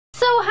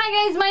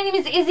Hi guys, my name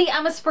is Izzy.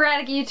 I'm a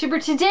sporadic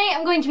YouTuber. Today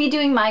I'm going to be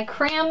doing my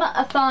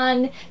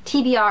Cramathon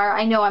TBR.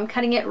 I know I'm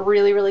cutting it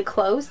really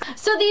close.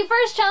 So the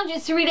first challenge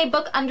is to read a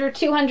book under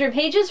 200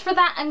 pages. For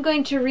that I'm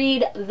going to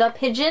read The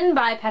Pigeon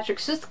by Patrick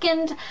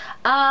Suskind.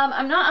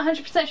 I'm not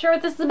 100% sure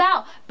what this is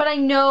about, but I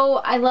know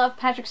I love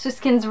Patrick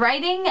Suskind's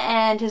writing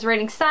and his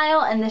writing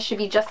style, and this should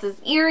be just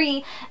as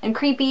eerie and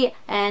creepy,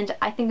 and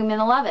I think I'm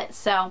gonna love it.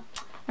 So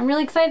I'm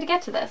really excited to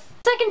get to this.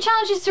 Second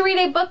challenge is to read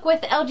a book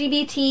with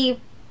LGBT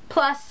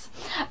plus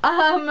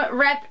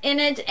rep in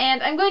it,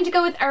 and I'm going to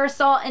go with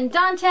Aristotle and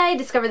Dante,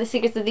 Discover the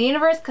Secrets of the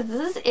Universe, because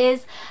this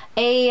is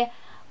a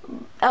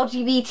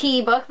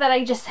LGBT book that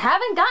I just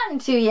haven't gotten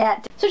to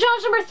yet. So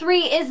challenge number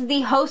 3 is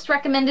the host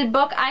recommended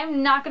book.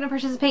 I'm not going to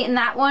participate in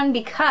that one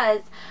because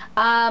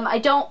I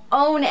don't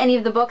own any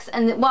of the books,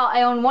 and well,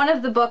 I own one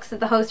of the books that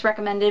the host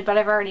recommended, but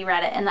I've already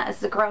read it, and that is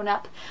The Grown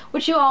Up,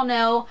 which you all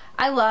know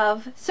I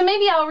love, so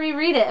maybe I'll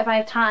reread it if I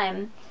have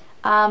time,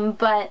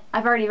 but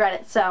I've already read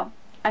it, so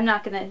I'm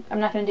not gonna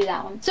do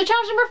that one. So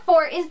challenge number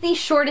 4 is the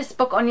shortest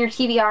book on your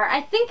TBR.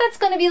 I think that's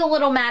gonna be The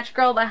Little Match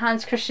Girl by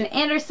Hans Christian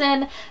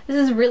Andersen. This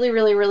is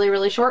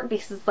really short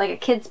because it's like a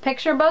kid's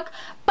picture book,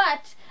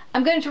 but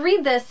I'm going to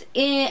read this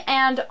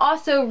and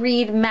also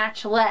read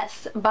Match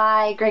Less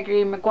by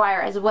Gregory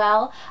Maguire as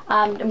well.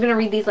 I'm gonna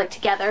read these like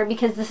together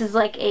because this is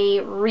like a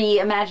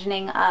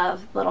reimagining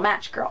of Little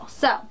Match Girl.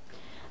 So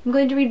I'm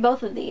going to read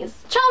both of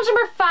these. Challenge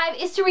number 5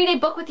 is to read a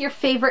book with your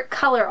favorite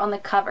color on the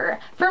cover.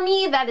 For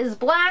me, that is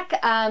black,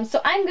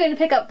 so I'm going to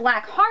pick up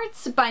Black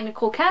Hearts by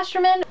Nicole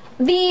Casterman.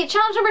 The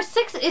challenge number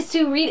 6 is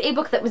to read a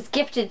book that was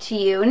gifted to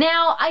you.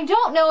 Now, I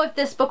don't know if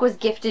this book was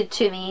gifted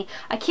to me.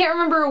 I can't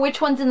remember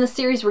which ones in the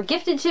series were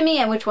gifted to me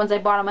and which ones I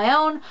bought on my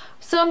own,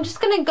 so I'm just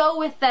going to go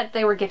with that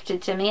they were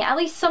gifted to me. At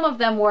least some of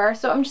them were,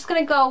 so I'm just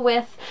going to go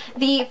with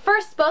the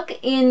first book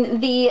in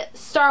the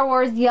Star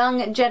Wars Young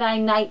Jedi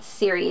Knights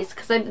series,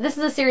 because this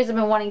is a series I've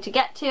been wanting to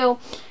get to,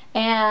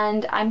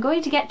 and I'm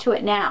going to get to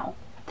it now.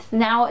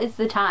 Now is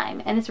the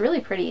time, and it's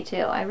really pretty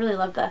too. I really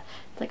love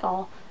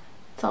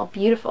it's all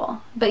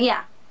beautiful. But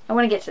yeah, I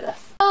want to get to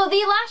this. So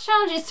the last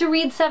challenge is to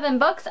read 7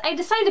 books. I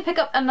decided to pick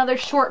up another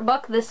short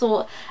book. This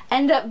will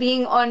end up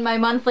being on my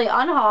monthly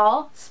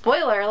unhaul.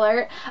 Spoiler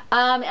alert.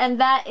 And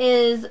that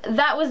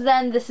was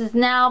Then, This Is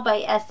Now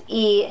by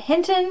S.E.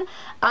 Hinton.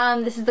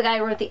 This is the guy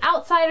who wrote The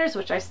Outsiders,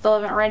 which I still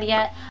haven't read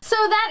yet. So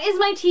that is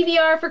my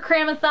TBR for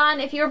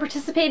Cramathon. If you're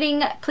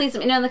participating, please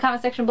let me know in the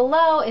comment section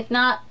below. If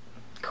not,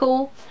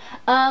 cool.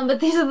 But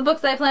these are the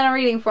books that I plan on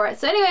reading for it.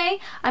 So anyway,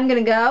 I'm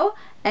gonna go.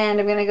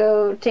 And I'm gonna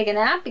go take a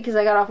nap because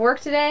I got off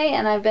work today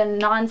and I've been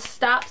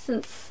non-stop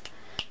since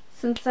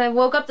I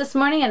woke up this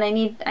morning, and I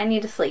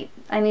need to sleep.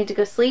 I need to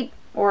go sleep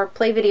or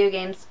play video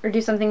games or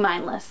do something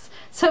mindless.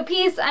 So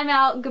peace, I'm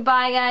out.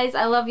 Goodbye guys.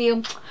 I love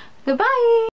you. Goodbye.